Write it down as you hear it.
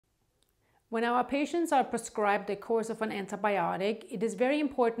When our patients are prescribed a course of an antibiotic, it is very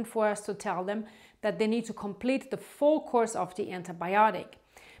important for us to tell them that they need to complete the full course of the antibiotic.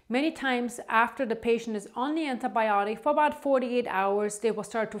 Many times after the patient is on the antibiotic for about 48 hours, they will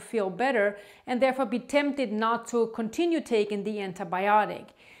start to feel better and therefore be tempted not to continue taking the antibiotic.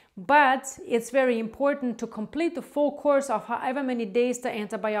 But it's very important to complete the full course of however many days the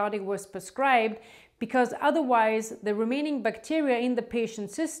antibiotic was prescribed, because otherwise the remaining bacteria in the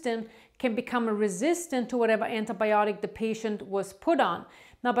patient's system can become resistant to whatever antibiotic the patient was put on.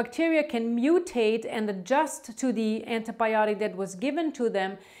 Now, bacteria can mutate and adjust to the antibiotic that was given to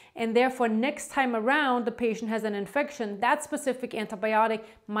them, and therefore next time around the patient has an infection, that specific antibiotic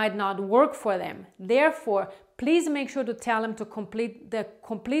might not work for them. Therefore, please make sure to tell them to complete the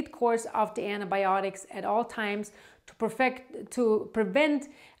complete course of the antibiotics at all times to prevent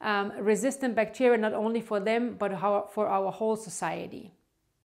resistant bacteria, not only for them but for our whole society.